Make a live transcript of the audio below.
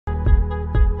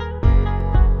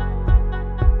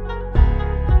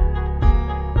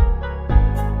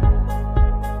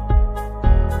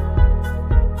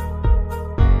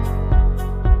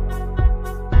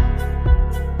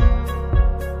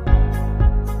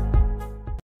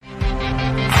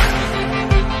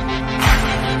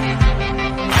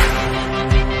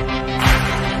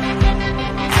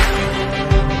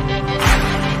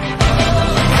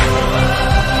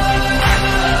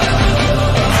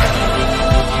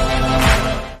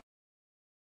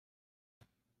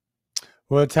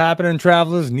What's happening,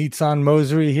 travelers? Nitsan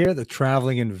Mosery here, the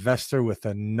traveling investor, with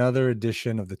another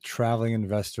edition of the Traveling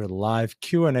Investor live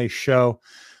Q&A show,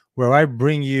 where I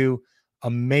bring you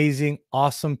amazing,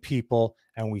 awesome people,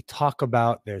 and we talk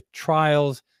about their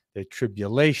trials, their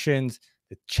tribulations,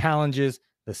 the challenges,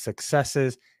 the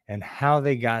successes, and how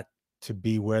they got to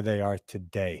be where they are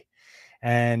today.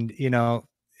 And,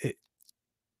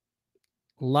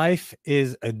 life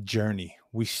is a journey.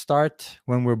 We start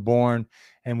when we're born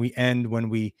and we end when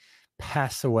we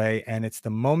pass away. And it's the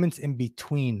moments in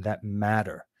between that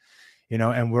matter,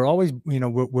 and we're always,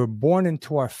 we're born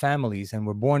into our families, and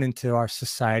we're born into our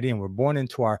society, and we're born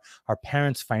into our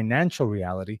parents' financial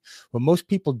reality. What most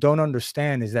people don't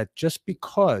understand is that just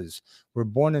because we're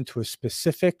born into a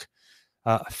specific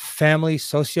family,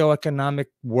 socioeconomic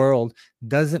world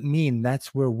doesn't mean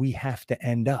that's where we have to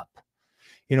end up.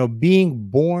 Being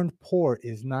born poor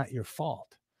is not your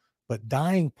fault, but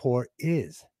dying poor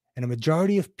is. And a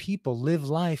majority of people live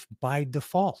life by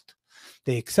default.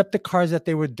 They accept the cards that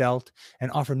they were dealt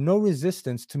and offer no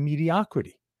resistance to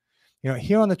mediocrity.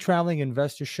 Here on the Traveling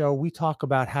Investor Show, we talk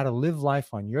about how to live life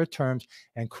on your terms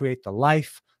and create the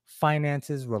life,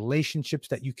 finances, relationships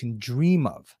that you can dream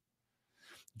of.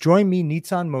 Join me,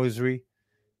 Nitsan Mosery,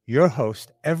 your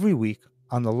host, every week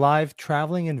on the live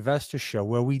Traveling Investor Show,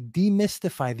 where we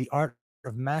demystify the art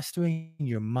of mastering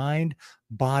your mind,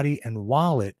 body, and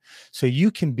wallet so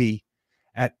you can be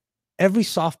at every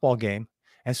softball game,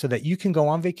 and so that you can go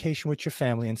on vacation with your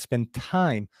family and spend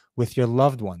time with your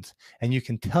loved ones. And you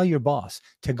can tell your boss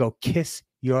to go kiss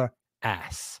your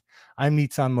ass. I'm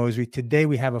Nitsan Mosery. Today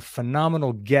we have a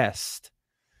phenomenal guest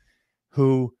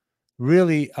who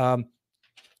really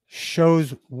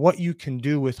shows what you can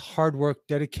do with hard work,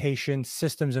 dedication,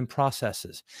 systems, and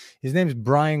processes. His name is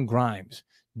Brian Grimes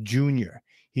Jr.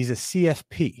 He's a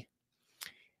CFP.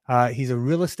 He's a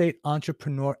real estate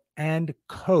entrepreneur and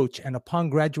coach. And upon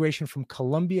graduation from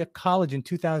Columbia College in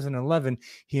 2011,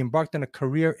 he embarked on a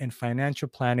career in financial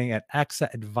planning at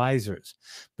AXA Advisors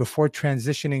before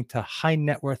transitioning to high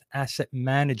net worth asset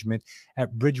management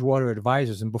at Bridgewater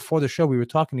Advisors. And before the show, we were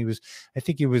talking, I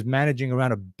think he was managing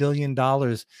around $1 billion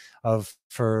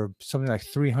for something like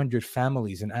 300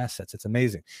 families in assets. It's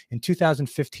amazing. In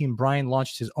 2015, Brian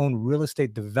launched his own real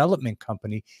estate development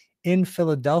company in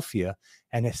Philadelphia,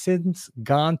 and has since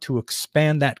gone to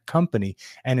expand that company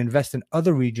and invest in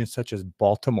other regions such as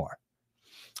Baltimore.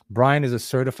 Brian is a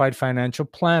certified financial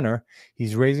planner.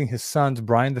 He's raising his sons,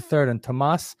 Brian III and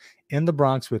Tomas, in the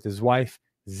Bronx with his wife,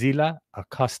 Zila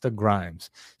Acosta Grimes.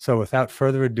 So without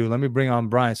further ado, let me bring on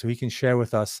Brian so he can share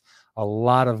with us a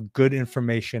lot of good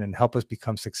information and help us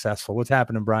become successful. What's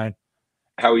happening, Brian?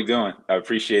 How we doing? I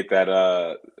appreciate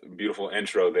that beautiful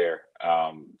intro there.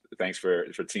 Thanks for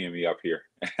teeing me up here.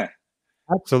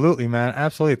 Absolutely, man.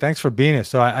 Absolutely. Thanks for being here.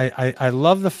 So I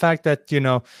love the fact that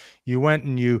you went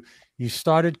and you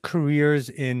started careers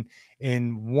in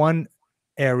one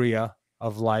area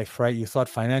of life, right? You thought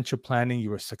financial planning, you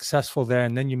were successful there,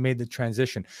 and then you made the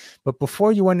transition. But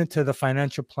before you went into the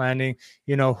financial planning,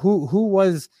 who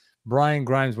was Brian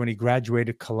Grimes when he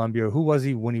graduated Columbia? Who was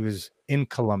he when he was in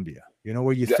Columbia?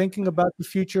 Were you thinking about the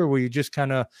future, or were you just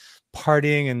kind of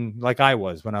partying and like I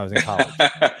was when I was in college?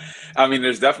 I mean,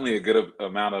 there's definitely a good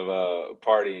amount of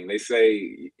partying. They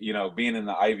say, being in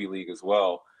the Ivy League as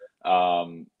well.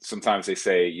 Sometimes they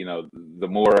say, the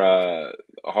more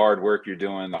hard work you're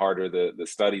doing, the harder the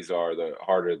studies are, the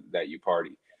harder that you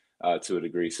party to a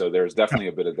degree. So there's definitely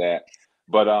a bit of that.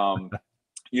 But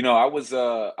I was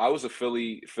a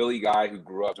Philly guy who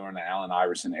grew up during the Allen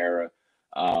Iverson era.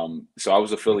 So I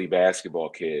was a Philly basketball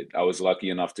kid. I was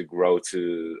lucky enough to grow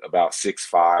to about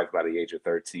 6'5" by the age of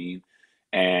 13.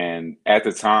 And at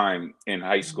the time in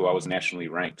high school, I was nationally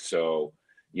ranked. So,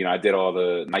 I did all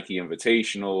the Nike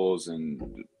Invitationals and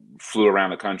flew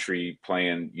around the country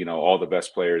playing, all the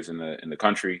best players in the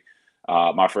country.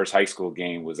 My first high school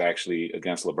game was actually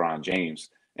against LeBron James,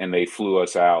 and they flew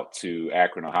us out to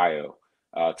Akron, Ohio,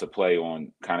 to play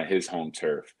on kind of his home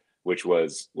turf, which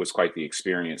was quite the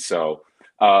experience. So,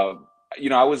 I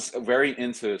was very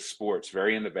into sports,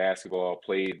 very into basketball.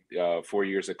 Played 4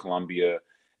 years at Columbia,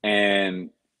 and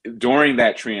during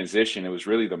that transition, it was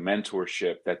really the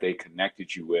mentorship that they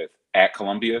connected you with at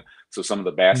Columbia. So some of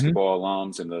the Mhm. basketball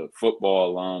alums and the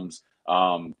football alums,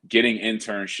 getting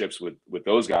internships with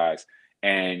those guys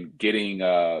and getting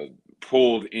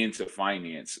pulled into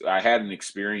finance. I had an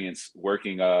experience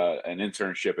working an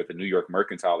internship at the New York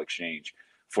Mercantile Exchange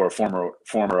for a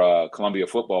former Columbia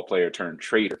football player turned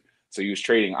trader. So he was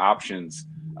trading options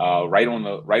right on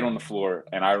the floor,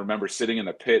 and I remember sitting in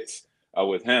the pits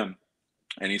with him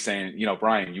and he's saying,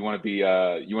 Brian, you want to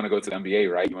go to the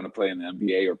NBA, right? You want to play in the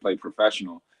NBA or play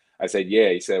professional? I said, yeah.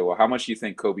 He said, well, how much do you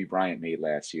think Kobe Bryant made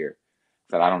last year?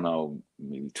 I said, I don't know,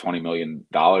 maybe $20 million.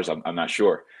 I'm not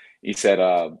sure. He said,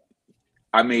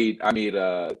 I made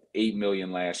 8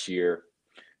 million last year.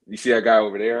 You see that guy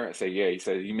over there? I say, yeah. He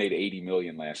said he made 80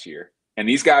 million last year. And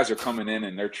these guys are coming in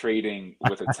and they're trading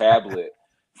with a tablet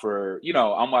for,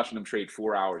 I'm watching them trade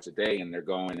 4 hours a day and they're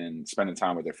going and spending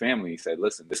time with their family. He said,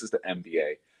 listen, this is the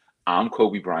NBA. I'm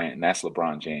Kobe Bryant and that's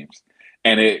LeBron James.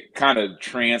 And it kind of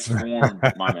transformed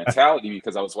my mentality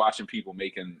because I was watching people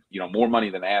making, more money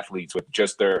than athletes with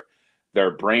just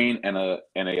their brain and a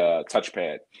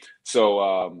touchpad.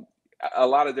 So a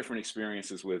lot of different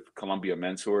experiences with Columbia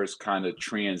mentors kind of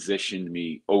transitioned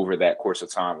me over that course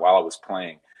of time while I was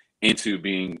playing into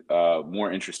being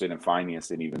more interested in finance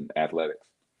than even athletics.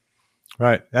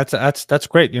 Right. That's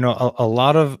great. A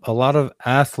lot of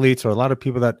athletes, or a lot of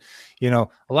people that, a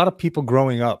lot of people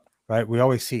growing up, right? We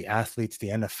always see athletes, the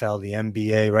NFL, the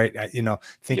NBA, right?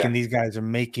 Thinking Yeah, these guys are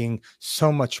making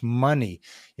so much money.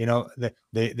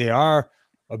 They are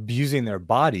abusing their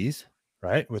bodies,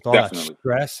 right? With all that definitely.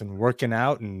 stress and working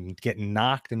out and getting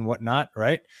knocked and whatnot,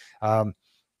 right? Um,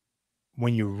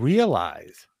 when you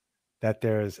realize that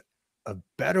there's a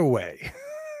better way.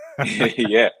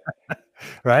 Yeah,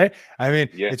 Right? I mean,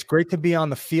 yeah, it's great to be on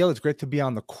the field, it's great to be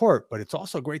on the court, but it's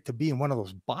also great to be in one of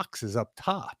those boxes up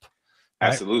top,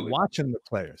 right? absolutely, Watching the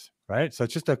players, right? So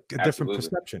it's just a different absolutely,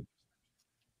 perception.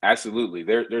 absolutely.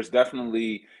 There's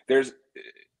definitely it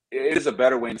is a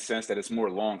better way in the sense that it's more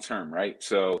long term, right?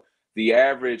 So the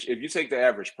average, if you take the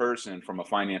average person from a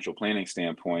financial planning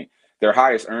standpoint, their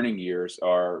highest earning years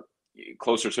are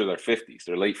closer to their 50s,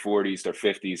 their late 40s, their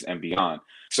 50s and beyond.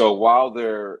 So while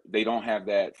they don't have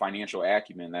that financial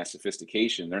acumen, that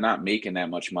sophistication, they're not making that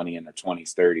much money in their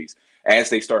 20s, 30s. As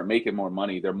they start making more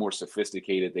money, they're more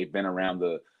sophisticated. They've been around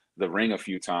the ring a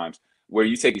few times. Where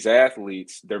you take these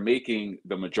athletes, they're making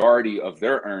the majority of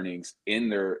their earnings in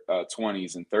their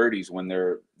 20s and 30s when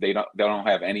they don't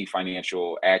have any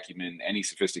financial acumen, any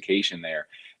sophistication there,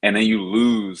 and then you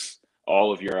lose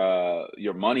all of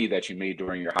your money that you made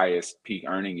during your highest peak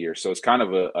earning year. So it's kind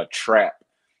of a trap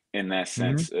in that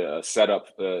Mhm. sense. Setup.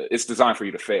 It's designed for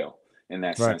you to fail in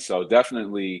that Right. sense. So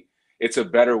definitely, it's a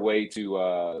better way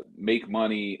to make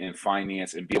money in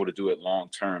finance and be able to do it long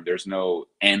term. There's no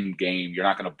end game. You're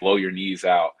not going to blow your knees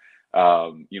out,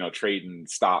 trading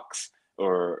stocks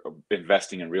or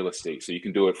investing in real estate. So you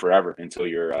can do it forever until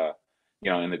you're,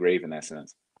 in the grave in that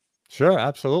sense. Sure,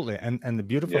 absolutely. And the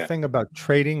beautiful Yeah, thing about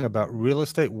trading, about real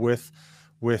estate with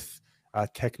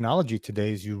technology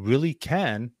today is you really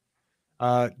can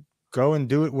uh go and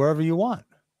do it wherever you want.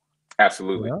 You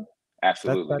absolutely, know? That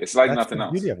absolutely. that It's like that's the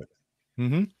nothing beauty else. of it.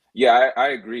 Hmm. Yeah, I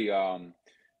agree.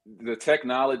 The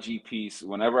technology piece,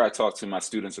 whenever I talk to my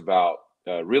students about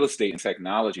real estate and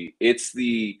technology, it's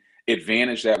the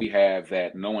advantage that we have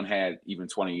that no one had even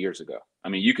 20 years ago. I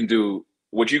mean, you can do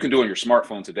what you can do on your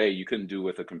smartphone today, you couldn't do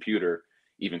with a computer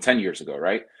even 10 years ago,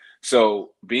 right?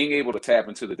 So, being able to tap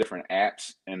into the different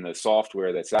apps and the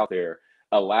software that's out there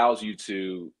allows you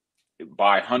to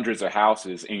buy hundreds of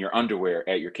houses in your underwear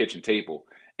at your kitchen table,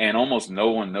 and almost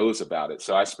no one knows about it.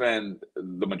 So I spend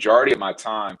the majority of my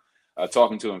time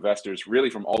talking to investors really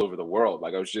from all over the world.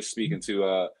 Like I was just speaking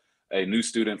to a new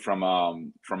student from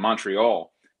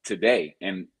Montreal today,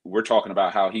 and we're talking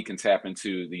about how he can tap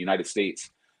into the United States,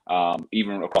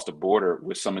 even across the border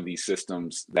with some of these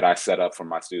systems that I set up for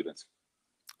my students.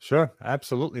 Sure,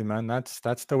 absolutely, man.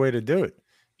 That's the way to do it.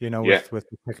 Yeah, With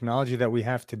the technology that we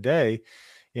have today,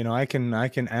 I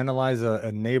can analyze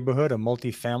a neighborhood, a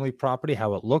multifamily property,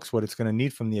 how it looks, what it's going to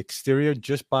need from the exterior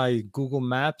just by Google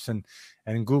Maps and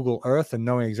Google Earth, and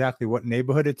knowing exactly what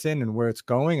neighborhood it's in and where it's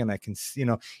going. And I can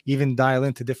even dial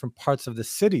into different parts of the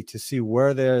city to see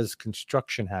where there's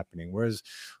construction happening, where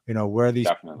these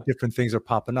definitely. different things are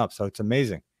popping up. So it's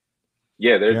amazing.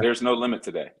 Yeah, Yeah. there's no limit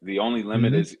today. The only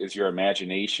limit Hmm. is your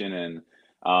imagination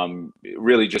and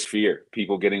really just fear.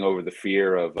 People getting over the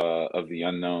fear of the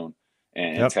unknown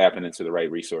and Yep. tapping into the right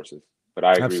resources. But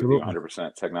I agree with you Absolutely.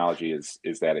 100%. Technology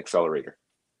is that accelerator.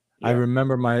 I Yeah.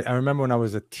 remember when I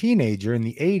was a teenager in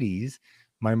the 80s,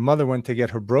 my mother went to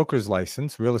get her broker's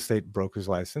license, real estate broker's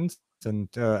license, and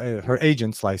her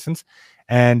agent's license.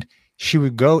 And she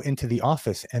would go into the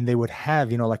office and they would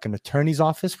have, like an attorney's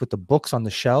office with the books on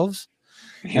the shelves.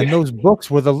 And Yeah. those books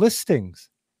were the listings.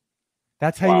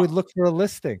 That's how you would Wow. look for a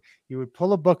listing. You would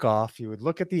pull a book off, you would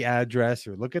look at the address,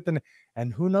 you would look at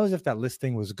and who knows if that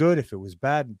listing was good, if it was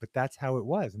bad, but that's how it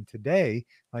was. And today,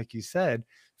 like you said,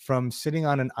 from sitting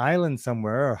on an island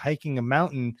somewhere or hiking a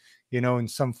mountain, in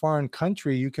some foreign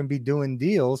country, you can be doing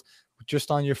deals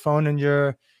just on your phone and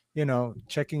you're,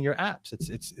 checking your apps.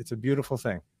 It's a beautiful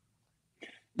thing.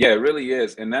 Yeah, it really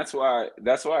is. And that's why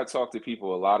I talk to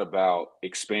people a lot about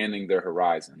expanding their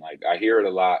horizon. Like I hear it a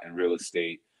lot in real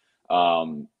estate.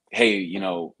 Hey,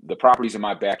 the properties in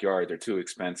my backyard, they're too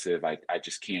expensive. I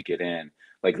just can't get in.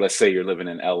 Like let's say you're living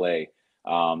in LA.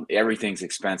 Everything's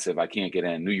expensive. I can't get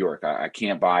in. New York, I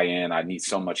can't buy in. I need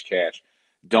so much cash.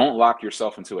 Don't lock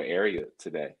yourself into an area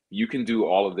today. You can do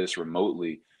all of this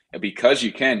remotely. And because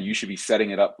you can, you should be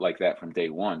setting it up like that from day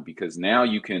one, because now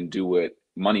you can do what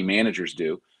money managers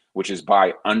do, which is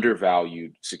buy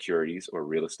undervalued securities or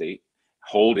real estate,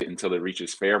 hold it until it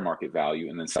reaches fair market value,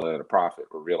 and then sell it at a profit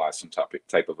or realize some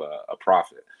type of a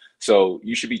profit. So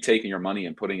you should be taking your money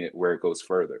and putting it where it goes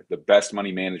further. The best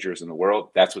money managers in the world,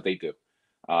 that's what they do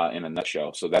in a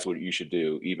nutshell. So that's what you should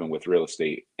do, even with real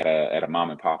estate at a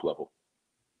mom and pop level.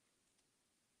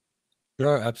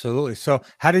 Sure, absolutely. So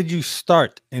how did you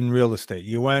start in real estate?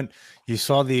 You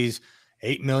saw these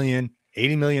 8 million,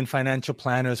 80 million financial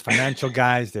planners, financial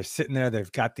guys. They're sitting there. They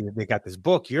got this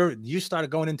book. You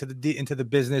started going into the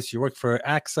business. You worked for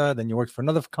AXA, then you worked for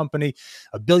another company,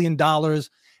 $1 billion.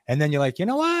 And then you're like, you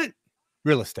know what?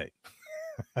 Real estate.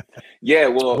 Yeah,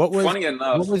 well, What was funny what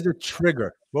enough, was the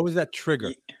trigger? What was that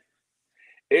trigger?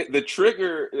 the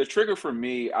trigger for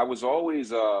me, I was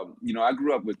always I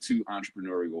grew up with two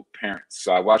entrepreneurial parents,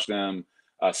 so I watched them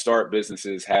start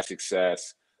businesses, have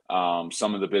success.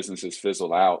 Some of the businesses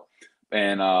fizzle out,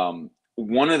 and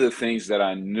one of the things that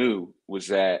I knew was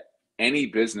that any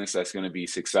business that's going to be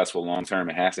successful long term,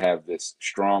 it has to have this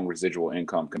strong residual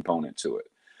income component to it.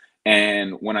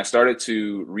 And when I started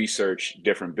to research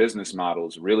different business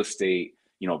models, real estate,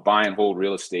 buy and hold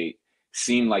real estate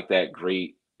seemed like that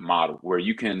great model where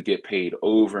you can get paid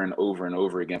over and over and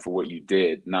over again for what you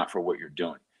did, not for what you're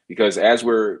doing. Because as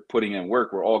we're putting in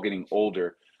work, we're all getting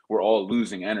older. We're all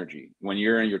losing energy. When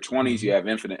you're in your 20s, you Mhm. have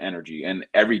infinite energy. And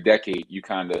every decade, you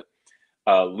kind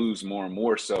of lose more and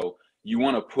more. So you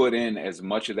want to put in as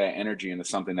much of that energy into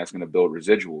something that's going to build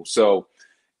residual. So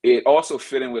it also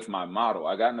fit in with my model.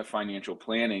 I got into financial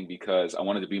planning because I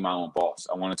wanted to be my own boss.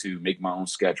 I wanted to make my own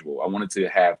schedule. I wanted to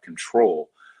have control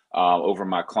over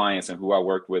my clients and who I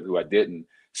worked with, who I didn't.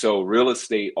 So real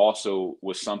estate also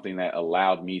was something that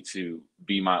allowed me to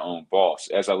be my own boss.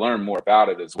 As I learned more about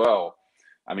it as well,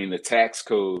 I mean, the tax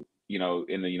code,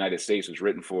 in the United States was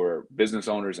written for business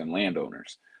owners and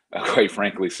landowners, quite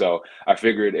frankly. So I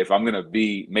figured if I'm gonna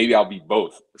be, maybe I'll be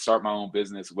both. Start my own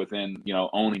business within,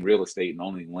 owning real estate and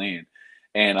owning land,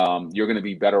 and you're gonna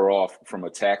be better off from a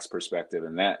tax perspective,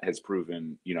 and that has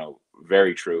proven,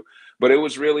 very true. But it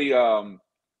was really,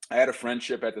 I had a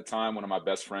friendship at the time. One of my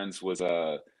best friends was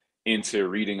into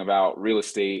reading about real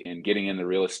estate and getting into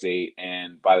real estate,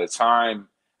 and by the time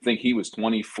I think he was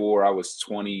 24, I was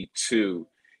 22.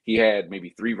 He had maybe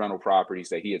three rental properties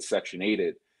that he had Section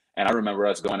 8'd, and I remember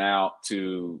us going out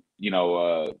to,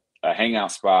 a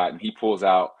hangout spot, and he pulls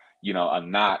out, a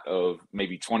knot of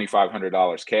maybe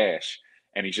 $2,500 cash.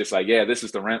 And he's just like, yeah, this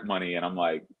is the rent money. And I'm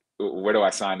like, where do I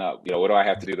sign up? What do I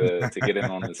have to do to get in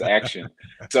on this action?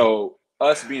 So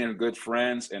us being good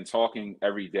friends and talking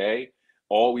every day,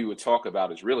 all we would talk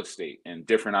about is real estate and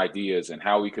different ideas and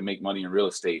how we could make money in real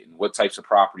estate and what types of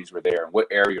properties were there and what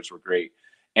areas were great.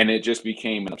 And it just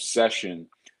became an obsession.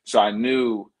 So I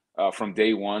knew from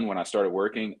day one when I started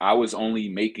working, I was only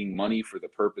making money for the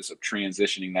purpose of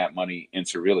transitioning that money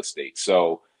into real estate.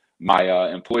 So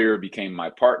my employer became my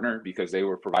partner because they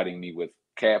were providing me with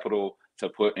capital to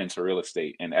put into real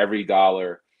estate. And every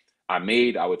dollar I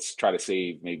made, I would try to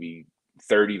save maybe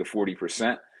 30 to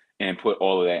 40% and put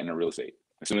all of that into real estate.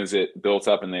 As soon as it built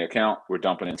up in the account, we're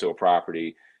dumping into a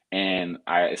property. And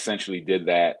I essentially did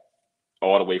that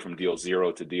all the way from deal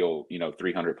zero to deal,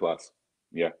 300 plus.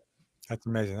 Yeah. That's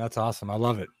amazing. That's awesome. I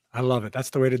love it. I love it.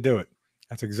 That's the way to do it.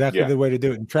 That's exactly Yeah. the way to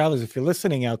do it. And travelers, if you're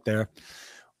listening out there,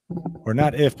 or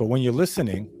not if, but when you're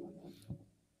listening,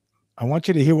 I want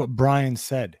you to hear what Brian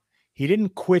said. He didn't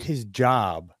quit his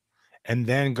job and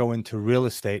then go into real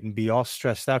estate and be all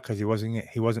stressed out because he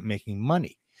wasn't making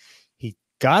money. He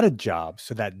got a job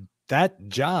so that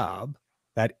job,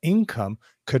 that income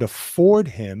could afford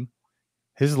him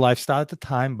his lifestyle at the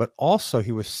time, but also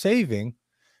he was saving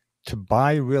to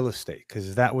buy real estate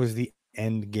because that was the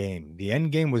end game. The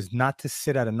end game was not to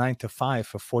sit at a 9 to 5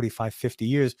 for 45, 50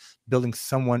 years, building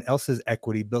someone else's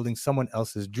equity, building someone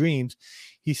else's dreams.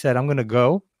 He said, I'm going to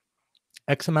go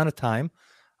X amount of time.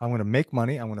 I'm going to make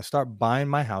money. I'm going to start buying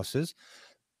my houses.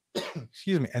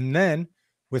 Excuse me. And then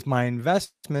with my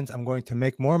investments, I'm going to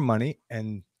make more money.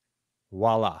 And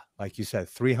voila, like you said,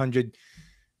 300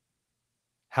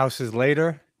 houses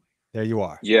later, there you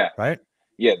are. Yeah. Right.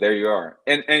 Yeah, there you are.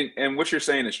 And what you're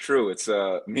saying is true. It's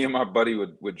me and my buddy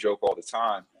would joke all the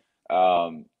time.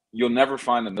 You'll never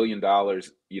find $1 million,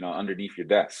 underneath your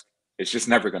desk. It's just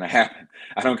never going to happen.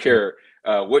 I don't care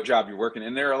what job you're working,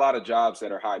 and there are a lot of jobs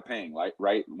that are high paying. Like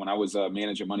right when I was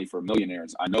managing money for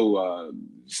millionaires, I know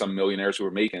some millionaires who were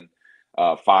making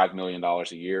 $5 million a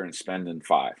year and spending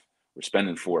five, or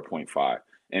spending 4.5,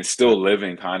 and Right. still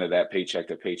living kind of that paycheck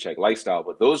to paycheck lifestyle.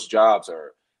 But those jobs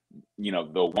are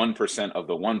the 1% of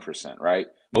the 1%, right?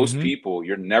 Most Mm-hmm. people,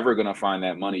 you're never going to find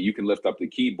that money. You can lift up the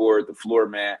keyboard, the floor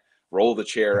mat, roll the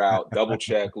chair out, double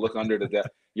check, look under the desk.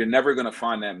 You're never going to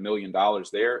find that $1 million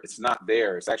there. It's not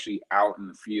there. It's actually out in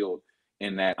the field,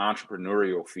 in that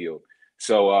entrepreneurial field.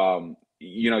 So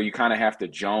you kind of have to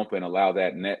jump and allow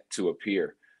that net to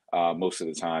appear most of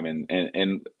the time,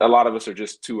 and a lot of us are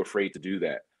just too afraid to do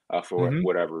that for Mm-hmm.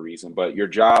 whatever reason. But your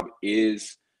job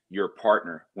is your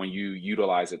partner when you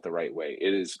utilize it the right way.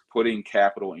 It is putting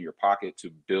capital in your pocket to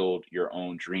build your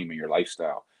own dream and your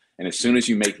lifestyle. And as soon as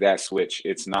you make that switch,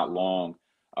 it's not long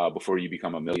before you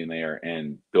become a millionaire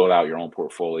and build out your own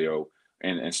portfolio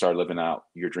and start living out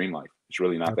your dream life. It's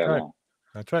really not That's that right. long.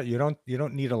 That's right. You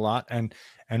don't need a lot. And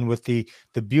with the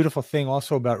beautiful thing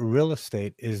also about real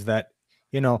estate is that,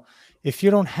 you know, if you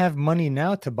don't have money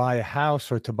now to buy a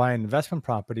house or to buy an investment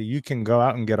property, you can go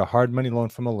out and get a hard money loan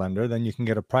from a lender. Then you can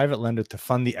get a private lender to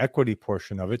fund the equity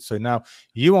portion of it. So now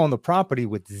you own the property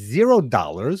with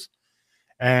 $0,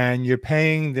 and you're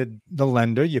paying the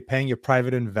lender, you're paying your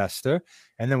private investor,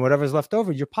 and then whatever's left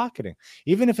over, you're pocketing.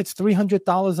 Even if it's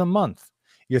 $300 a month,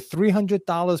 you're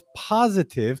 $300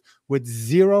 positive with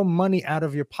zero money out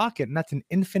of your pocket, and that's an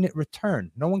infinite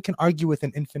return. No one can argue with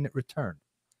an infinite return.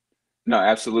 No,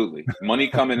 absolutely. Money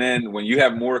coming in, when you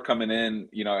have more coming in,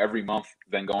 every month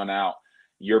than going out,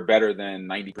 you're better than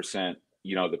 90%,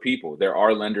 the people. There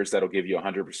are lenders that'll give you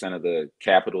 100% of the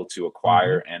capital to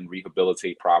acquire Mhm. and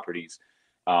rehabilitate properties.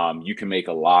 You can make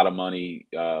a lot of money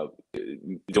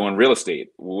doing real estate.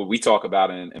 What we talk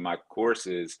about in my course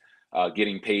is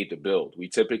getting paid to build. We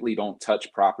typically don't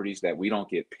touch properties that we don't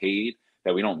get paid,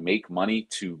 that we don't make money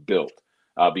to build.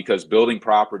 Because building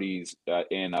properties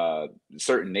in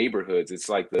certain neighborhoods, it's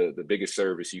like the biggest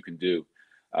service you can do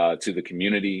to the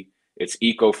community. It's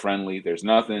eco-friendly. There's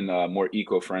nothing more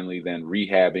eco-friendly than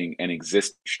rehabbing an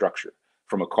existing structure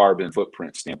from a carbon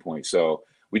footprint standpoint. So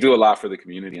we do a lot for the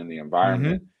community and the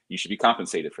environment. Mhm. You should be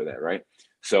compensated for that, right?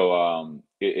 So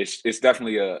it's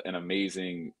definitely an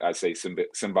amazing, I'd say,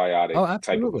 symbiotic Oh,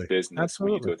 type of a absolutely. business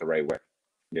when you do Absolutely. it the right way.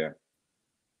 Yeah.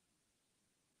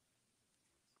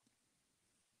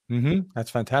 That's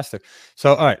fantastic.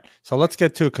 So, all right. So let's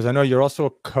get to it because I know you're also a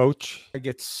coach. I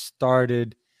get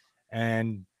started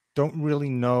and don't really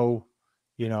know,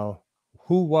 you know,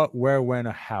 who, what, where, when,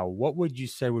 or how. What would you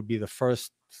say would be the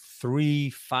first 3,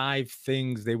 5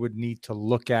 things they would need to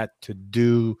look at to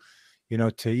do,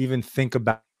 to even think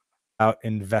about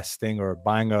investing or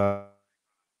buying a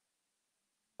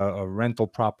rental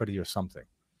property or something?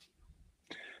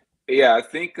 Yeah, I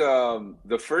think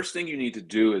the first thing you need to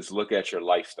do is look at your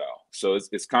lifestyle. So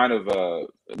it's kind of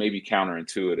maybe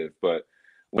counterintuitive, but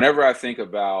whenever I think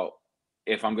about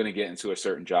if I'm going to get into a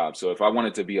certain job, so if I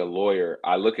wanted to be a lawyer,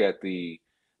 I look at the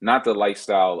not the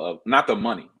lifestyle of not the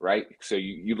money, right? So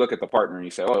you look at the partner and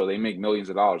you say, oh, they make millions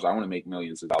of dollars. I want to make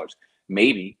millions of dollars.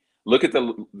 Maybe look at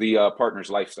the partner's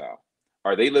lifestyle.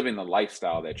 Are they living the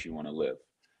lifestyle that you want to live?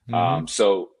 Hmm.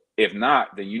 So if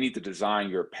not, then you need to design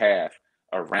your path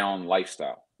around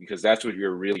lifestyle because that's what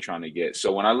you're really trying to get.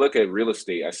 So when I look at real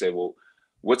estate, I say, well,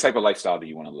 what type of lifestyle do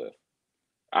you want to live?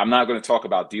 I'm not going to talk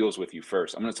about deals with you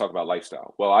first. I'm going to talk about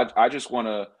lifestyle. Well, I just want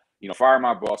to, fire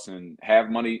my boss and have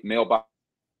money mailbox.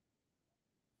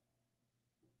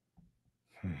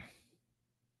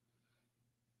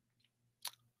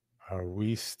 Are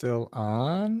we still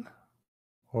on?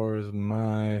 Or is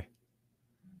my.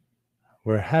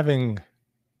 We're having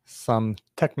some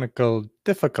technical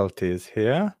difficulties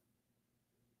here.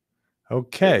 There we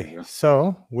Okay, go.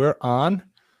 so we're on.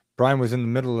 Brian was in the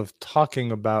middle of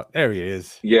talking about. There he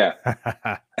is. Yeah.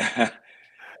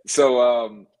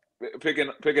 So picking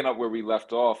up where we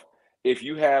left off, if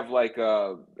you have like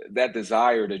that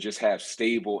desire to just have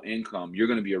stable income, you're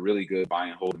going to be a really good buy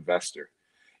and hold investor.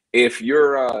 If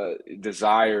your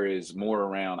desire is more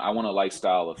around, I want a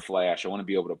lifestyle of flash, I want to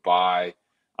be able to buy,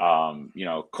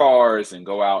 cars and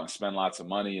go out and spend lots of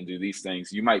money and do these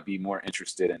things, you might be more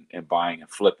interested in buying and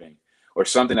flipping or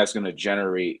something that's going to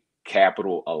generate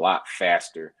capital a lot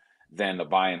faster than the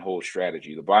buy and hold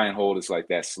strategy. The buy and hold is like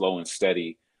that slow and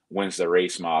steady wins the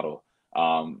race model.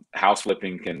 House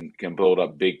flipping can build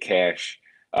up big cash,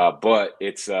 but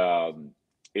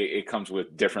it comes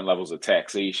with different levels of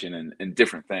taxation and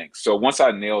different things. So once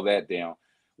I nail that down,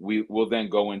 we will then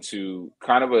go into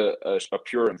kind of a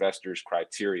pure investor's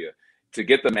criteria. To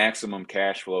get the maximum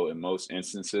cash flow in most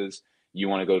instances, you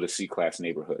want to go to C-class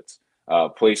neighborhoods,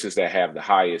 places that have the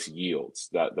highest yields,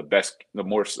 the best, the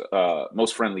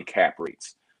most friendly cap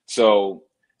rates. So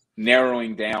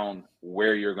narrowing down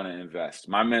where you're going to invest.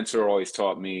 My mentor always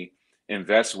taught me,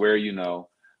 invest where you know,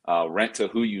 rent to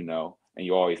who you know, and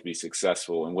you always be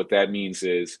successful. And what that means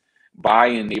is buy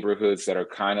in neighborhoods that are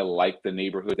kind of like the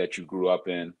neighborhood that you grew up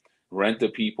in, rent to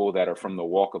people that are from the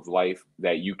walk of life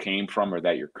that you came from or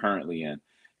that you're currently in.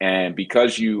 And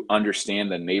because you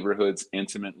understand the neighborhoods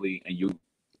intimately and you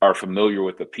are familiar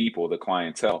with the people, the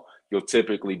clientele, you'll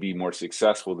typically be more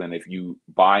successful than if you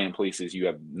buy in places you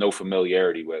have no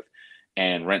familiarity with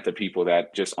and rent to people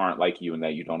that just aren't like you and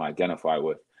that you don't identify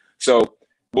with. So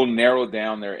we'll narrow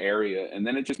down their area, and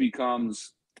then it just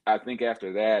becomes, I think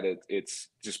after that, it's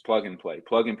just plug and play,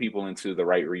 plugging people into the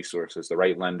right resources, the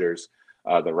right lenders,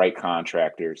 the right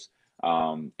contractors,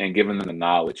 and giving them the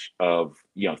knowledge of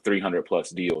 300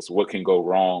 plus deals, what can go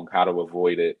wrong, how to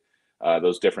avoid it,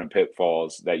 those different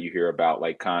pitfalls that you hear about,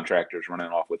 like contractors running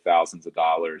off with thousands of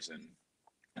dollars and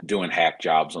doing hack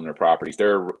jobs on their properties.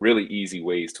 There are really easy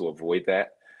ways to avoid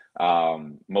that.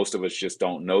 Most of us just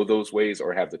don't know those ways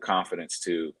or have the confidence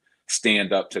to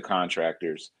stand up to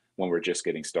contractors when we're just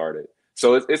getting started.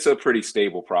 So it's a pretty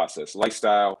stable process.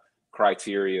 Lifestyle,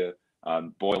 criteria,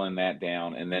 boiling that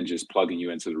down, and then just plugging you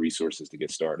into the resources to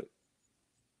get started.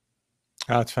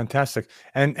 Oh, it's fantastic.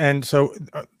 And so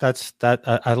that's that.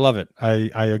 I love it.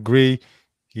 I agree.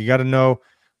 You got to know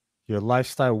your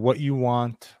lifestyle, what you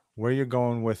want, where you're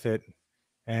going with it,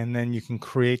 and then you can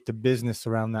create the business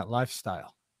around that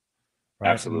lifestyle. Right.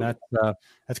 And Absolutely.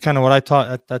 that's kind of what I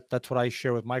taught. That's what I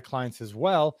share with my clients as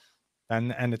well.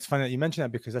 And it's funny that you mentioned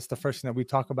that, because that's the first thing that we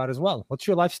talk about as well. What's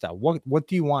your lifestyle? What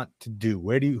do you want to do?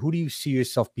 Who do you see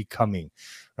yourself becoming?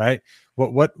 Right?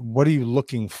 What are you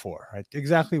looking for? Right?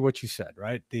 Exactly what you said,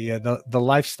 right? The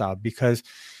lifestyle, because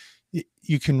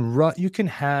you can run, you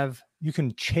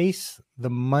can chase the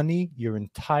money your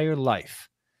entire life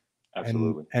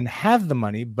Absolutely. and have the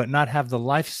money but not have the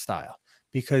lifestyle,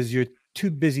 because you're too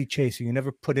busy chasing. You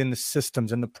never put in the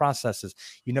systems and the processes.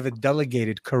 You never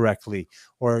delegated correctly,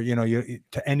 or you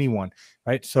to anyone,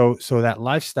 right? So that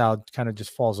lifestyle kind of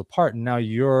just falls apart, and now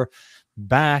you're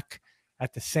back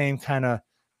at the same kind of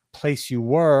place you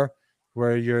were,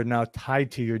 where you're now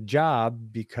tied to your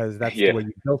job because that's the Yeah. way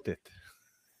you built it.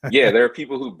 Yeah, there are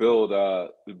people who build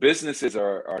businesses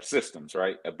are systems,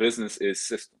 right? A business is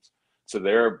systems. So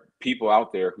there are people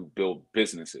out there who build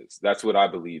businesses. That's what I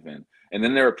believe in. And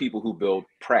then there are people who build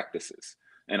practices.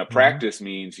 And a Hmm. practice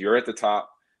means you're at the top.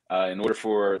 In order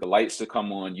for the lights to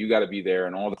come on, you got to be there,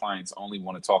 and all the clients only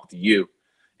want to talk to you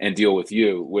and deal with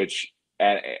you. Which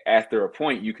after a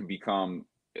point, you can become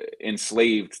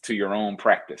enslaved to your own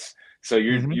practice. So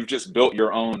Hmm. you've just built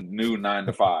your own new 9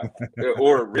 to 5,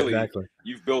 or really Exactly.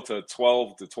 you've built a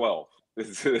 12 to 12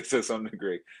 to some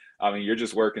degree. I mean, you're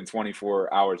just working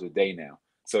 24 hours a day now.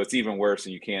 So it's even worse,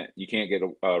 and you can't get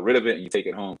rid of it, and you take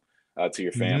it home to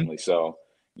your Hmm. family. So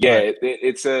yeah, Right.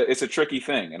 it's a tricky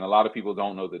thing, and a lot of people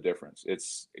don't know the difference.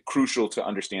 It's crucial to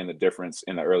understand the difference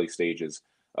in the early stages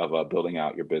of building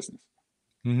out your business.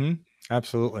 Hmm.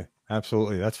 Absolutely.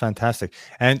 Absolutely. That's fantastic.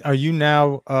 And are you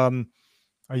now,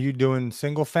 are you doing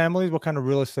single families? What kind of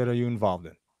real estate are you involved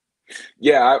in?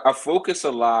 Yeah, I focus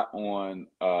a lot on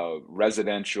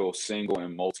residential, single,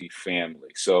 and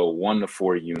multifamily, so 1 to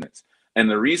 4 units. And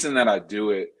the reason that I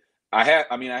do it, I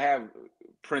have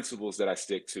principles that I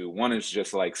stick to. One is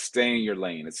just like stay in your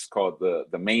lane. It's called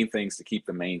the main things to keep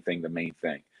the main thing the main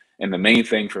thing. And the main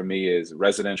thing for me is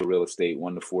residential real estate,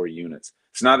 1 to 4 units.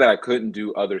 It's not that I couldn't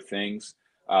do other things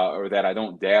or that I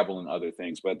don't dabble in other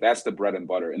things, but that's the bread and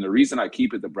butter. And the reason I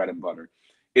keep it the bread and butter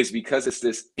is because it's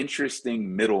this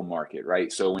interesting middle market,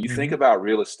 right? So when you think Hmm. about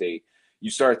real estate, you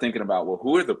start thinking about, well,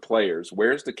 who are the players?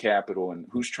 Where's the capital? And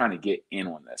who's trying to get in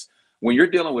on this? When you're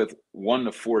dealing with 1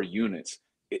 to 4 units,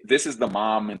 this is the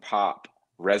mom and pop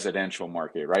residential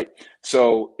market, right?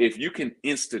 So if you can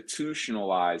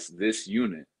institutionalize this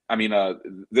unit,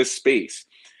 this space,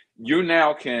 you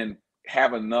now can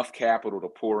have enough capital to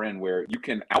pour in where you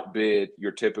can outbid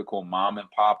your typical mom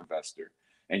and pop investor,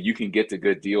 and you can get to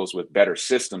good deals with better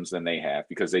systems than they have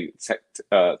because they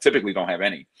typically don't have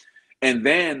any. And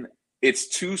then it's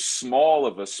too small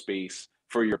of a space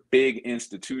for your big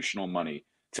institutional money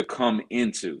to come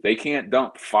into. They can't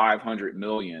dump 500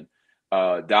 million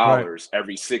Right. dollars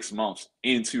every 6 months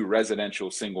into residential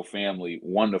single family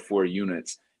 1 to 4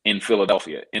 units in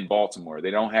Philadelphia, in Baltimore.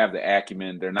 They don't have the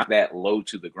acumen. They're not that low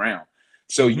to the ground.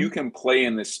 So Mm-hmm. you can play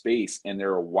in this space and there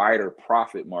are wider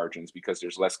profit margins because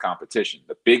there's less competition.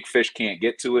 The big fish can't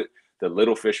get to it. The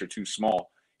little fish are too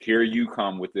small. Here you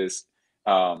come with this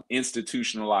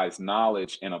institutionalized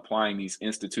knowledge and applying these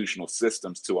institutional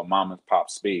systems to a mom and pop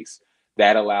space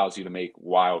that allows you to make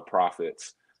wild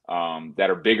profits that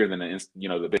are bigger than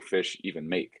the big fish even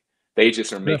make. They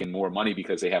just are Yeah. making more money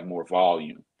because they have more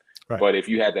volume. Right. But if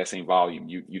you had that same volume,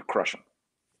 you'd crush them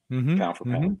Mm-hmm. pound for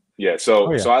Mm-hmm. pound. Yeah, Oh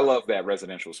so yeah. I love that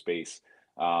residential space,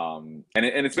 and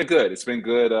it's been good. It's been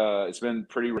good. It's been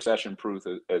pretty recession proof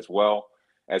as well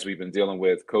as we've been dealing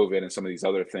with COVID and some of these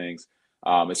other things.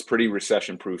 It's pretty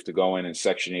recession proof to go in and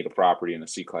Section 8 a property in a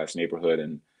C class neighborhood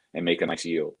and make a nice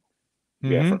yield.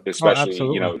 Yeah, Mm-hmm. Oh, especially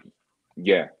absolutely.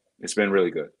 yeah, it's been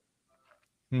really good.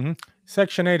 Mm-hmm.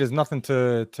 Section 8 is nothing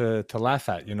to laugh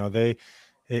at.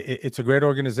 It's a great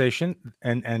organization,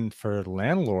 and for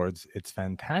landlords, it's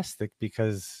fantastic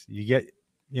because you get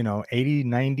 80,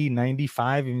 90,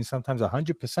 95, even sometimes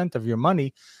 100% of your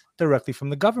money directly from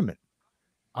the government.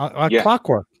 On Yeah,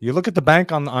 clockwork. You look at the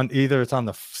bank on either it's on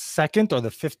the 2nd or the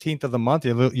 15th of the month.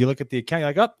 You look at the account, you're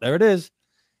like, oh, there it is.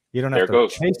 You don't there have it to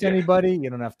goes. chase Yeah, anybody. You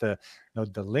don't have to no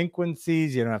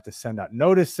delinquencies. You don't have to send out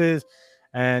notices,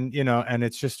 and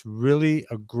it's just really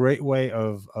a great way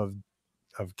of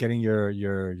getting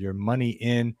your money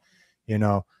in,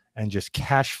 and just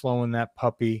cash flowing that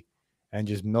puppy, and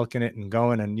just milking it and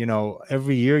going. And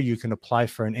every year you can apply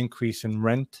for an increase in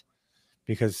rent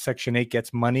because Section 8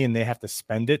 gets money and they have to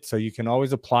spend it. So you can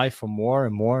always apply for more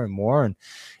and more and more. And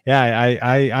yeah,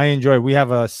 I enjoy. We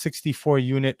have a 64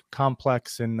 unit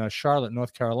complex in Charlotte,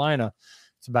 North Carolina.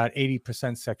 It's about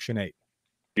 80% Section 8,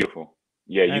 beautiful.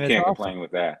 Yeah, you and it's can't awesome. complain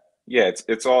with that. Yeah,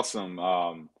 it's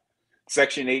awesome.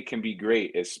 Section 8 can be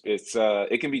great.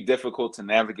 It can be difficult to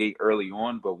navigate early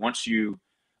on, but once you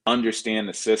understand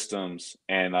the systems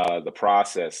and the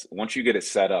process, once you get it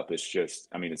set up, it's just,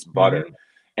 I mean, it's butter. Hmm.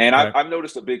 And I've, Right. I've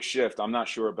noticed a big shift. I'm not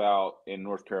sure about in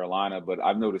North Carolina, but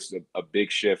I've noticed a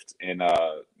big shift in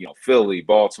Philly,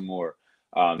 Baltimore,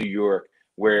 New York,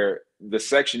 where the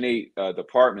Section 8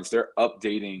 departments, they're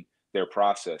updating their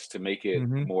process to make it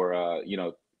Hmm. more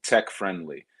tech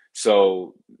friendly.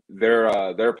 So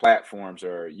their platforms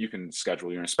are, you can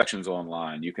schedule your inspections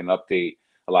online, you can update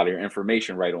a lot of your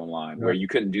information right online, where Right. you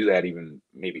couldn't do that even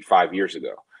maybe 5 years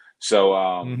ago. So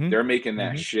Hmm. they're making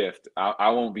that Hmm. shift. I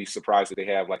won't be surprised if they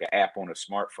have like an app on a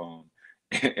smartphone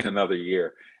in another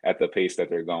year at the pace that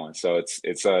they're going. So it's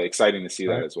exciting to see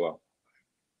that Right. as well.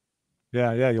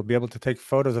 Yeah, yeah. You'll be able to take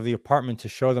photos of the apartment to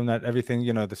show them that everything,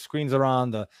 the screens are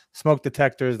on, the smoke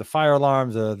detectors, the fire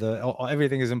alarms,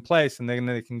 everything is in place, and then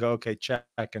they can go, okay, check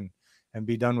and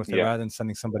be done with it, Yeah, rather than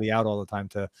sending somebody out all the time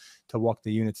to walk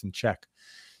the units and check.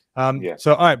 yeah,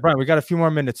 So all right, Brian, we got a few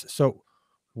more minutes. So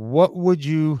what would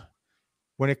you,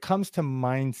 when it comes to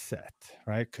mindset,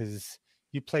 right? Because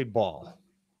you play ball.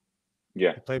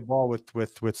 yeah. You play ball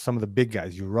with some of the big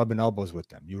guys. You rubbing elbows with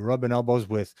them. You rubbing elbows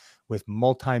with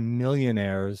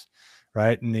multimillionaires,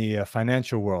 right, in the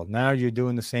financial world. Now you're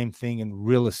doing the same thing in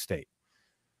real estate.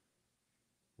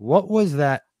 What was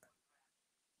that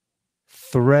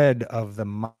thread of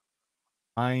the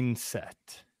mindset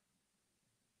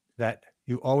that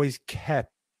you always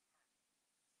kept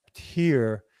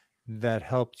here that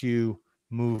helped you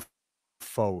move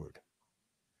forward?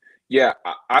 Yeah,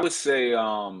 I would say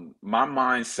my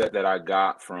mindset that I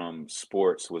got from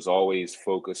sports was always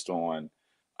focused on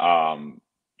um,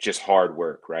 just hard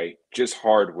work, right? Just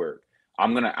hard work.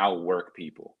 I'm going to outwork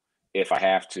people if I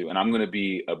have to, and I'm going to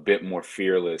be a bit more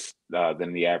fearless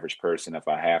than the average person if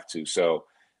I have to. So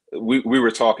we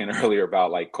were talking earlier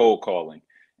about like cold calling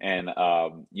and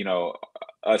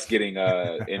us getting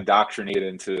indoctrinated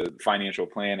into financial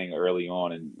planning early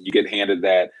on, and you get handed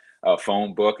that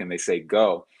phone book and they say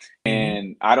go. Hmm.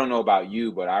 And I don't know about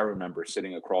you, but I remember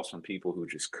sitting across from people who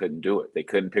just couldn't do it. They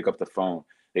couldn't pick up the phone.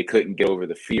 They couldn't get over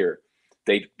the fear.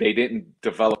 They didn't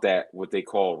develop that what they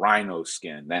call rhino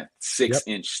skin, that six Yep.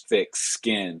 inch thick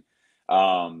skin,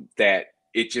 that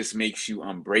it just makes you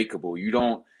unbreakable. You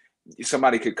don't,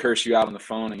 somebody could curse you out on the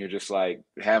phone and you're just like,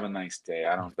 have a nice day.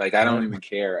 I don't Right. even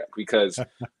care because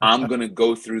I'm gonna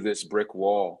go through this brick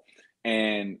wall.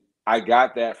 And I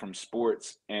got that from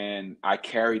sports and I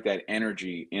carried that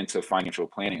energy into financial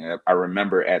planning. I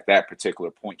remember at that particular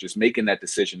point just making that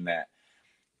decision that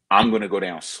I'm going to go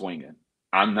down swinging.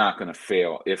 I'm not going to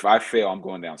fail. If I fail, I'm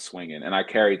going down swinging. And I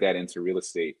carried that into real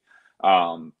estate.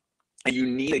 Um, and you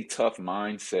need a tough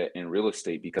mindset in real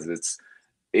estate because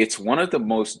it's one of the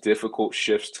most difficult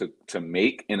shifts to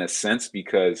make in a sense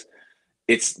because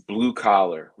it's blue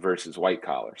collar versus white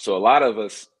collar. So a lot of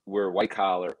us we're white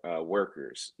collar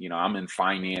workers. You know, I'm in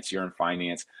finance, you're in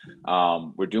finance.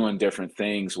 We're doing different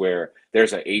things where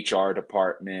there's a HR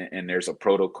department and there's a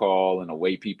protocol and a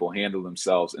way people handle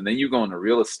themselves. And then you go into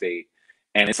real estate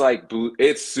and it's like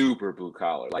it's super blue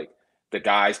collar. Like the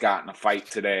guys got in a fight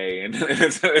today and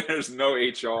there's no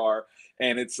HR,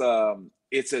 and it's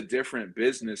a different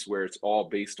business where it's all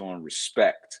based on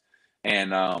respect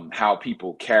and how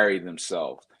people carry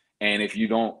themselves. And if you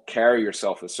don't carry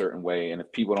yourself a certain way, and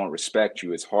if people don't respect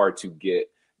you, it's hard to get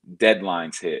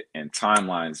deadlines hit and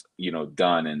timelines, you know,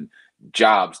 done and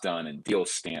jobs done and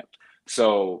deals stamped.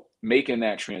 So making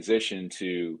that transition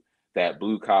to that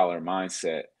blue collar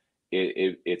mindset,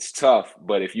 it's tough.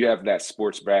 But if you have that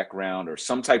sports background or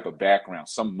some type of background,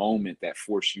 some moment that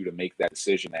forced you to make that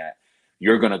decision that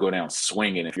you're going to go down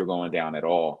swinging if you're going down at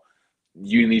all,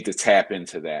 you need to tap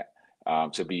into that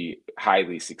to be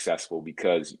highly successful,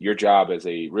 because your job as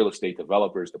a real estate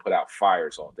developer is to put out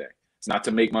fires all day. It's not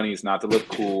to make money. It's not to look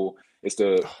cool. It's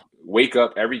to wake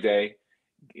up every day,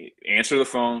 answer the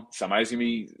phone. Somebody's gonna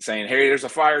be saying, "Hey, there's a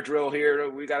fire drill here.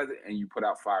 We got it," and you put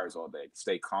out fires all day.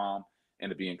 Stay calm and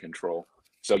to be in control.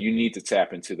 So you need to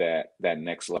tap into that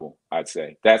next level. I'd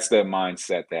say that's the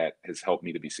mindset that has helped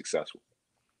me to be successful.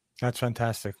 That's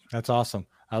fantastic. That's awesome.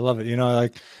 I love it. You know,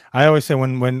 like I always say,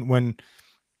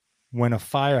 when a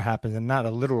fire happens, and not a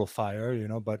literal fire, you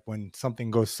know, but when something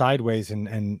goes sideways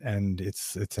and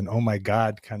it's an oh my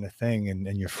God kind of thing,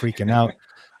 and you're freaking out,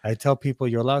 I tell people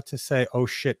you're allowed to say oh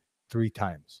shit 3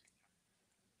 times.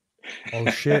 Oh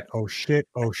shit, oh shit,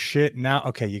 oh shit. Now,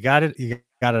 okay, you got it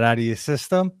out of your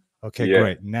system. Okay, Yeah.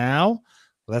 great. Now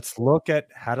let's look at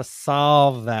how to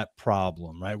solve that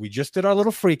problem, right? We just did our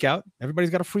little freak out. Everybody's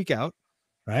got to freak out,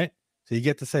 right? So you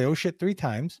get to say oh shit 3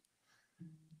 times.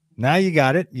 Now you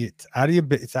got it. It's out of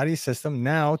your system.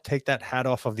 Now take that hat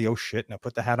off of the oh shit. Now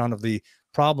put the hat on of the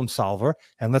problem solver,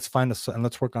 and let's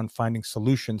work on finding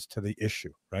solutions to the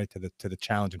issue, right? To the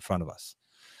challenge in front of us.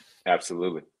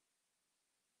 Absolutely.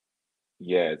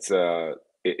 Yeah, it's Right.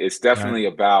 definitely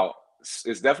about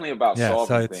Yeah. So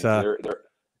solving it's things.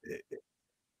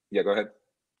 Yeah, go ahead.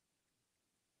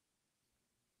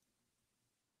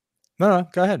 no,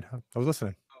 go ahead. I was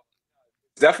listening.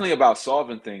 It's definitely about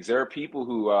solving things. There are people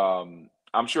who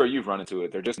I'm sure you've run into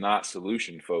it. They're just not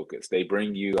solution focused. They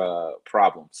bring you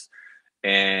problems,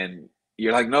 and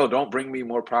you're like, no, don't bring me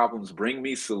more problems. Bring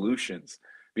me solutions,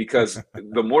 because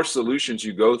the more solutions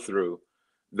you go through,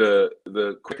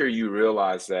 the quicker you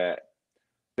realize that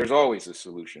there's always a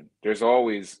solution. There's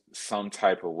always some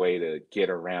type of way to get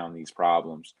around these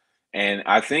problems. And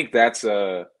I think that's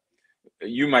a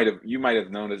you might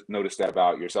have noticed that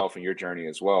about yourself and your journey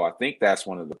as well. I think that's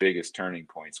one of the biggest turning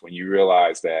points, when you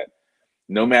realize that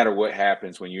no matter what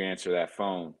happens when you answer that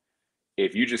phone,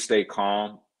 if you just stay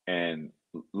calm and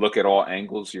look at all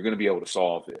angles, you're going to be able to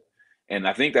solve it. And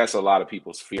I think that's a lot of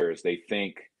people's fears. They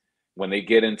think when they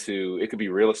get into, it could be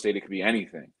real estate, it could be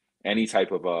anything, any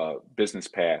type of business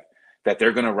path, that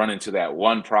they're going to run into that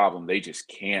one problem they just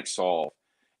can't solve.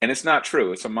 And it's not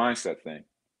true. It's a mindset thing.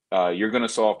 You're going to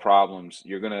solve problems.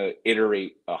 You're going to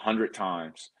iterate 100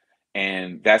 times.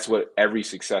 And that's what every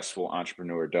successful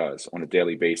entrepreneur does on a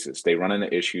daily basis. They run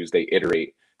into issues, they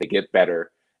iterate, they get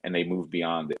better, and they move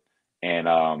beyond it.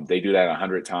 And they do that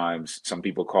 100 times. Some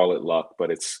people call it luck, but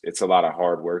it's a lot of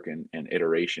hard work and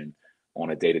iteration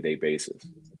on a day-to-day basis.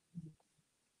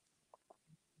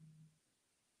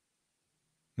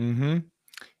 Mm-hmm.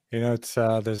 You know, it's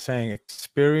they're saying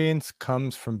experience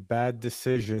comes from bad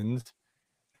decisions,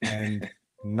 and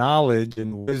knowledge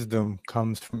and wisdom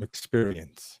comes from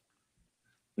experience.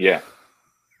 Yeah,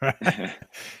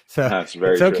 So that's it's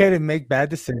very okay true. to make bad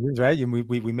decisions, right?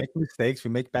 We make mistakes,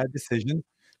 we make bad decisions,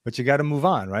 but you got to move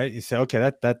on, right? You say,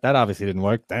 okay, that obviously didn't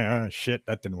work. Shit,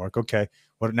 that didn't work. Okay,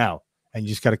 what now? And you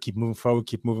just got to keep moving forward,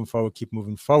 keep moving forward, keep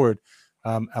moving forward.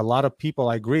 A lot of people,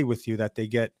 I agree with you, that they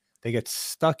get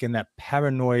stuck in that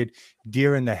paranoid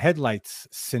deer in the headlights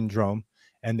syndrome,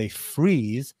 and they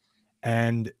freeze.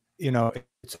 And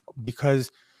it's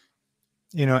because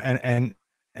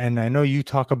and I know you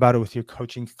talk about it with your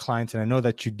coaching clients, and I know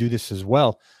that you do this as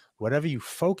well. Whatever you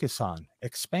focus on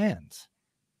expands.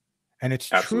 And it's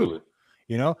true. Absolutely.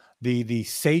 The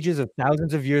sages of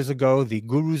thousands of years ago, the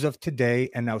gurus of today,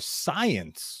 and now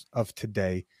science of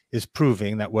today is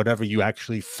proving that whatever you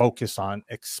actually focus on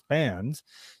expands.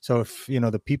 So if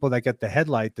the people that get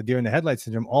the deer in the headlight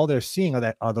syndrome, all they're seeing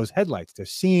are those headlights. They're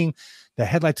seeing the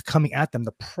headlights coming at them,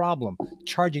 the problem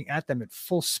charging at them at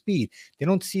full speed. They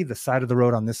don't see the side of the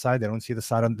road on this side. They don't see the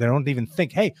side they don't even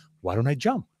think, hey, why don't I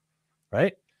jump?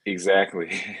 Right?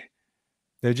 Exactly.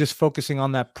 They're just focusing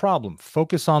on that problem.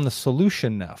 Focus on the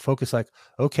solution now. Focus like,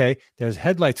 okay, there's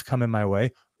headlights coming my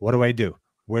way. What do I do?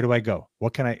 Where do I go?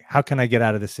 How can I get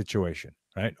out of this situation?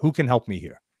 Right? Who can help me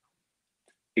here?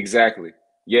 Exactly.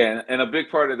 Yeah, and a big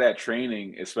part of that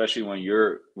training, especially when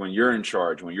you're in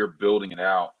charge, when you're building it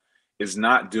out, is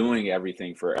not doing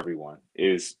everything for everyone.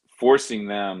 Is forcing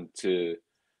them to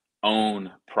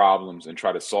own problems and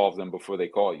try to solve them before they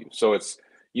call you. So it's,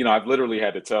 I've literally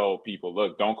had to tell people,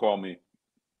 look, don't call me.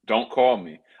 Don't call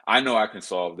me. I know I can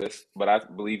solve this, but I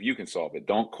believe you can solve it.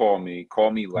 Don't call me.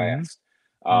 Call me Mm-hmm. last.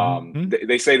 Mm-hmm.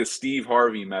 They say the Steve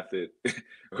Harvey method,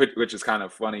 which is kind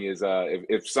of funny, is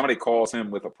if somebody calls him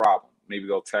with a problem, maybe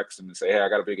they'll text him and say, "Hey, I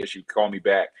got a big issue. Call me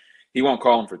back." He won't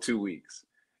call him for 2 weeks,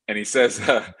 and he says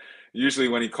usually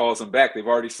when he calls them back, they've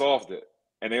already solved it,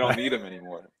 and they don't need him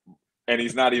anymore. And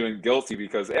he's not even guilty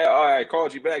because, hey, oh, I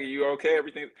called you back. Are you okay?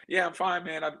 Everything? Yeah, I'm fine,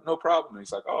 man. No problem. And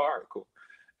he's like, oh, all right, cool.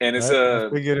 And it's Right. I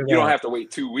figured it you don't out. have to wait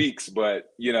 2 weeks, but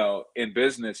in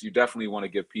business, you definitely want to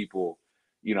give people,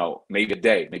 maybe a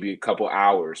day, maybe a couple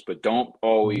hours, but don't Mm-hmm.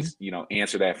 always,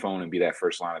 answer that phone and be that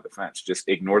first line of defense. Just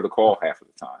ignore the call half of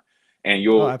the time, and Oh,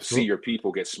 you'll see absolutely. your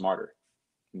people get smarter.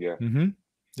 Yeah. Mm-hmm.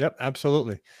 Yep,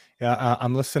 absolutely. Yeah,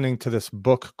 I'm listening to this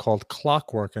book called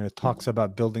Clockwork, and it talks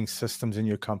about building systems in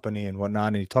your company and whatnot.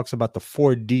 And he talks about the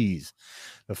 4 Ds.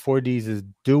 The 4 Ds is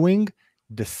doing,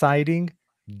 deciding,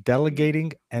 Mhm.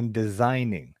 delegating, and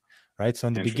designing. Right. So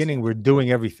in the beginning, Interesting. we're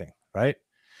doing everything. Right.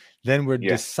 Then we're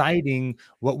Yeah. deciding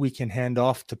what we can hand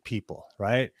off to people.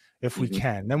 Right. If we Hmm.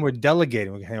 can, then we're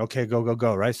delegating. We can, okay, go, go,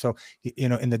 go. Right. So,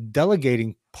 in the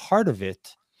delegating part of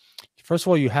it, first of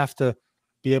all, you have to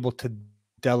be able to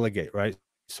delegate, right?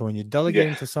 So when you're Yeah.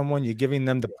 delegating to someone, you're giving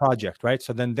them the project, right?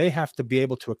 So then they have to be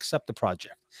able to accept the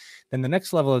project. Then the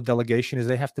next level of delegation is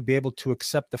they have to be able to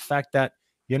accept the fact that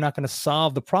you're not going to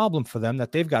solve the problem for them,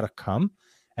 that they've got to come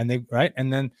and they, right?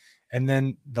 And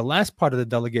then the last part of the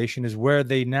delegation is where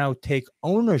they now take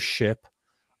ownership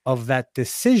of that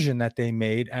decision that they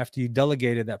made after you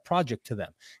delegated that project to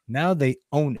them. Now they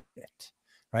own it.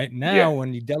 Right Yeah. now,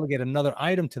 when you delegate another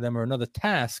item to them or another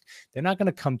task, they're not going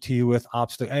to come to you with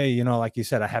obstacle. Hey, like you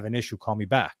said, I have an issue. Call me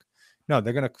back. No,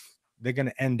 they're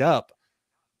gonna end up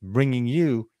bringing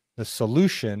you the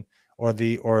solution or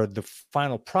the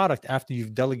final product after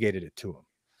you've delegated it to them.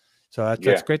 So that's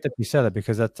Yeah. great that you said that,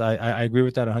 because I agree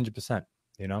with that 100%.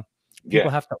 You know, people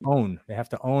Yeah. have to own. They have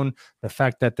to own the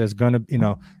fact that there's gonna,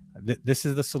 this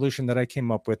is the solution that I came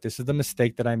up with. This is the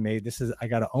mistake that I made. I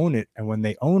got to own it. And when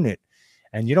they own it,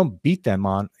 and you don't beat them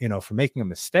on, for making a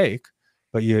mistake,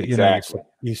 but Exactly.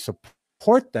 you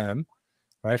support them,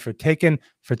 right, for taking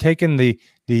the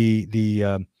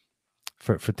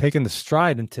for taking the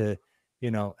stride into,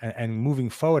 and moving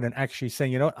forward and actually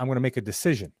saying, what, I'm going to make a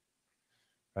decision,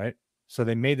 right? So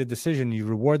they made the decision. You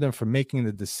reward them for making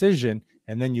the decision,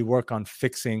 and then you work on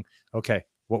fixing. Okay,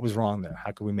 what was wrong there?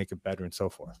 How can we make it better, and so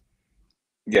forth.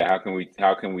 Yeah,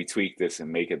 how can we tweak this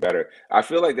and make it better? I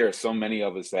feel like there are so many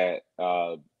of us that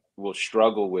will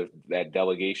struggle with that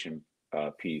delegation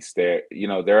piece. There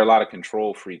are a lot of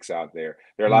control freaks out there.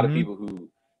 There are a lot of Mm-hmm. people who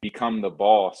become the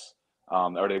boss,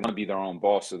 or they want to be their own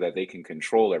boss so that they can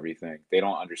control everything. They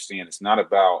don't understand. It's not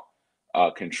about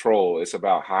control. It's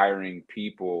about hiring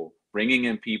people, bringing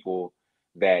in people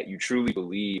that you truly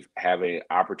believe have an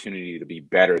opportunity to be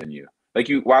better than you. Like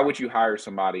why would you hire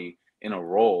somebody in a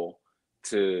role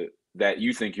to that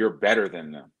you think you're better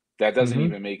than them? That doesn't Mm-hmm.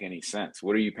 even make any sense.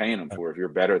 What are you paying them for if you're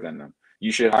better than them?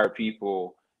 You should hire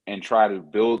people and try to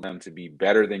build them to be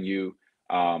better than you,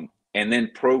 and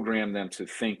then program them to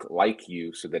think like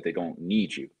you so that they don't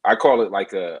need you. I call it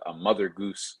like a mother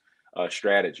goose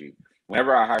strategy.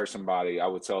 Whenever I hire somebody, I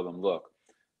would tell them, look,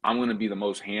 I'm going to be the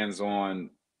most hands-on,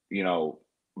 you know,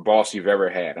 boss you've ever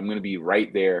had. I'm going to be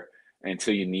right there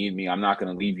until you need me. I'm not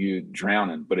going to leave you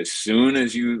drowning. But as soon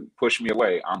as you push me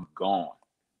away, I'm gone.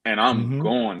 And I'm Mm-hmm.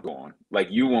 gone. Like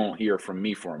you won't hear from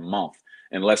me for a month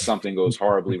unless something goes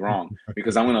horribly wrong,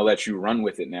 because I'm going to let you run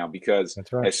with it now. Because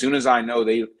That's right. as soon as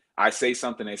I say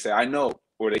something, they say, I know,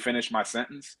 or they finish my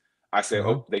sentence, I say, Uh-huh.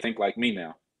 oh, they think like me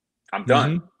now. I'm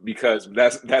done, Mm-hmm. because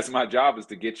that's my job, is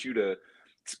to get you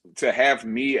to have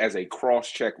me as a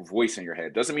cross-check voice in your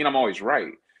head. Doesn't mean I'm always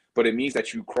right, but it means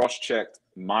that you cross-checked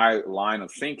my line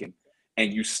of thinking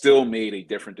and you still made a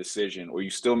different decision, or you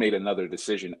still made another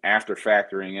decision after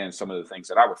factoring in some of the things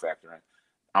that I would factor in.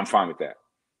 I'm fine with that.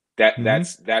 That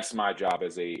Mm-hmm. that's my job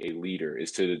as a leader,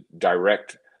 is to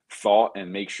direct thought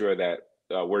and make sure that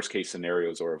worst case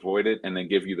scenarios are avoided, and then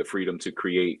give you the freedom to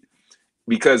create.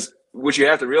 Because what you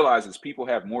have to realize is people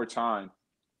have more time.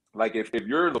 Like if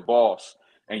you're the boss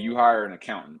and you hire an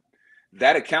accountant,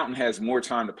 that accountant has more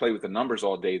time to play with the numbers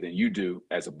all day than you do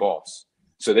as a boss.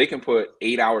 So they can put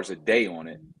 8 hours a day on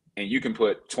it, and you can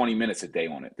put 20 minutes a day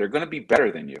on it. They're going to be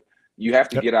better than you. You have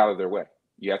to Yep. get out of their way.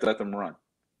 You have to let them run.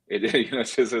 It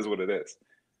just is what it is.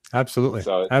 Absolutely.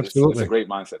 So Absolutely. it's a great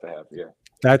mindset to have. Yeah.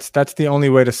 That's the only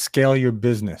way to scale your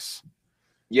business.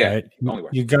 Yeah. Right? Only way.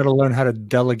 You got to learn how to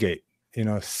delegate.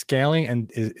 Scaling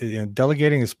and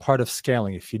delegating is part of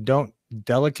scaling. If you don't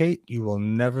delegate, you will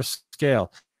never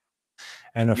scale.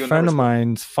 And a friend of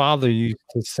mine's father used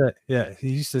to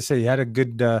say, he had a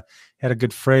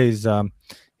good phrase.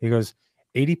 He goes,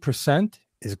 80%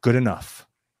 is good enough,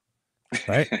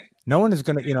 right? No one is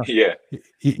gonna, yeah.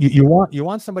 You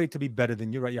want somebody to be better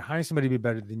than you, right? You're hiring somebody to be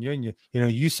better than you,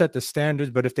 and you set the standards.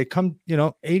 But if they come,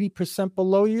 80%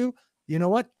 below you, you know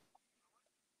what?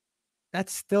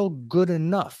 That's still good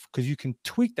enough, because you can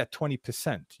tweak that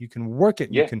 20%. You can work it.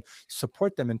 Yeah. You can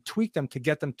support them and tweak them to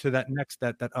get them to that next,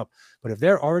 that up. But if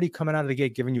they're already coming out of the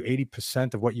gate giving you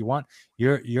 80% of what you want,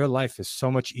 your life is so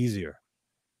much easier,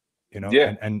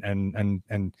 Yeah.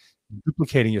 and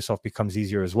duplicating yourself becomes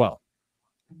easier as well.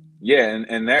 Yeah.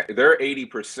 And they're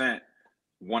 80%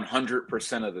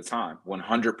 100% of the time,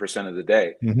 100% of the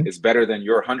day is better than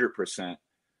your 100%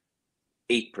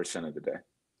 8% of the day.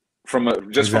 From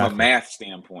a math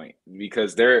standpoint,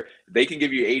 because they can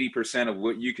give you 80% of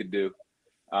what you could do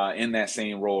in that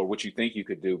same role, or what you think you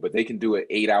could do, but they can do it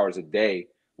 8 hours a day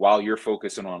while you're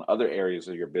focusing on other areas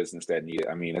of your business that need it.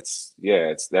 I mean, that's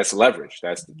leverage.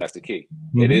 That's the key.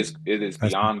 It is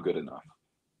beyond good enough.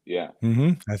 Yeah.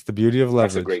 That's the beauty of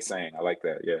leverage. That's a great saying. I like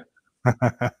that. Yeah.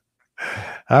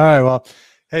 All right. Well,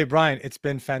 hey, Brian, it's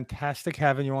been fantastic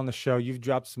having you on the show. You've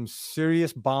dropped some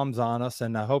serious bombs on us,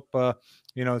 and I hope,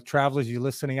 travelers, you're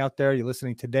listening out there, you're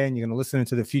listening today, and you're going to listen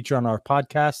into the future on our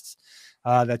podcasts,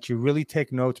 that you really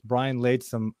take notes. Brian laid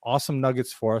some awesome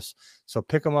nuggets for us. So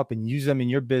pick them up and use them in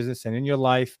your business and in your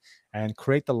life, and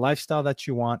create the lifestyle that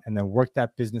you want, and then work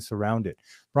that business around it.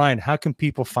 Brian, how can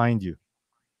people find you?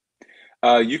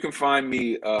 You can find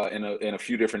me in a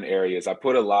few different areas. I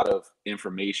put a lot of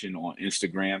information on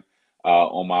Instagram.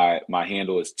 On my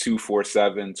handle is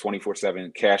 247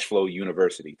 Cashflow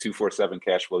University. 247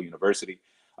 Cashflow University.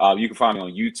 You can find me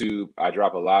on YouTube. I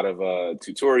drop a lot of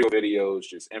tutorial videos,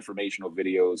 just informational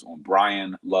videos on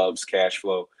Brian Loves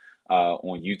Cashflow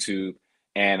on YouTube.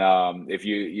 And if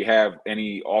you have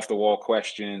any off the wall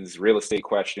questions, real estate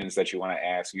questions that you want to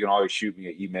ask, you can always shoot me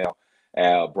an email.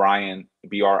 Brian,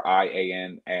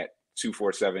 BRIAN at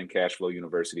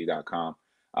 247cashflowuniversity.com.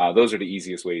 Those are the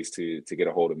easiest ways to get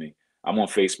a hold of me. I'm on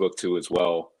Facebook too as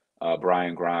well.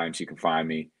 Brian Grimes, you can find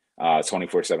me.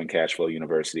 24/7 Cashflow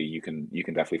University. You can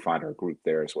definitely find our group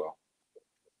there as well.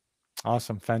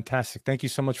 Awesome. Fantastic. Thank you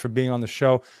so much for being on the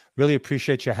show. Really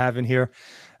appreciate you having here.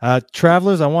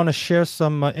 Travelers, I want to share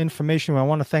some information. I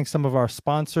want to thank some of our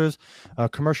sponsors,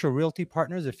 Commercial Realty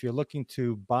Partners. If you're looking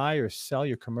to buy or sell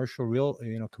your commercial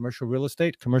real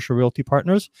estate, Commercial Realty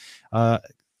Partners.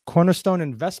 Cornerstone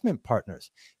Investment Partners.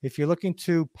 If you're looking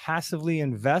to passively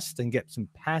invest and get some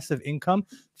passive income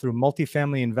through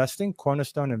multifamily investing,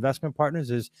 Cornerstone Investment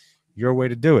Partners is your way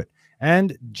to do it.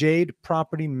 And Jade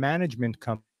Property Management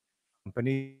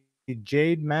Company.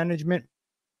 Jade Management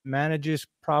manages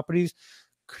properties,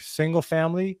 single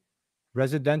family,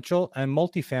 residential, and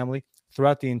multifamily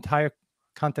throughout the entire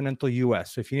continental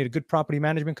US. So if you need a good property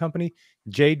management company,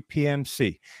 Jade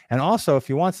PMC. And also, if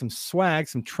you want some swag,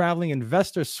 some traveling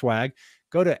investor swag,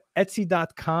 go to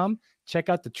Etsy.com, check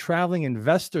out the Traveling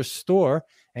Investor store,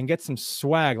 and get some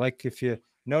swag. Like if you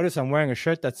notice, I'm wearing a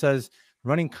shirt that says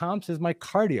Running Comps is my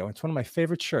cardio. It's one of my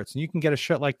favorite shirts. And you can get a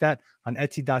shirt like that on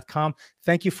Etsy.com.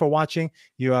 Thank you for watching.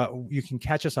 You can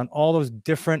catch us on all those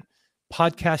different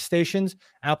podcast stations: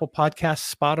 Apple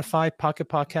Podcasts, Spotify, Pocket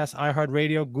Podcasts,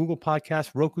 iHeartRadio, Google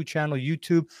Podcasts, Roku channel,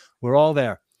 YouTube. We're all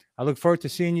there. I look forward to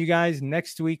seeing you guys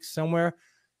next week somewhere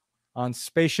on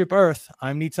Spaceship Earth.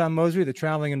 I'm Nitzan Mosry, the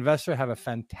Traveling Investor. Have a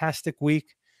fantastic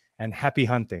week and happy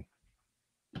hunting.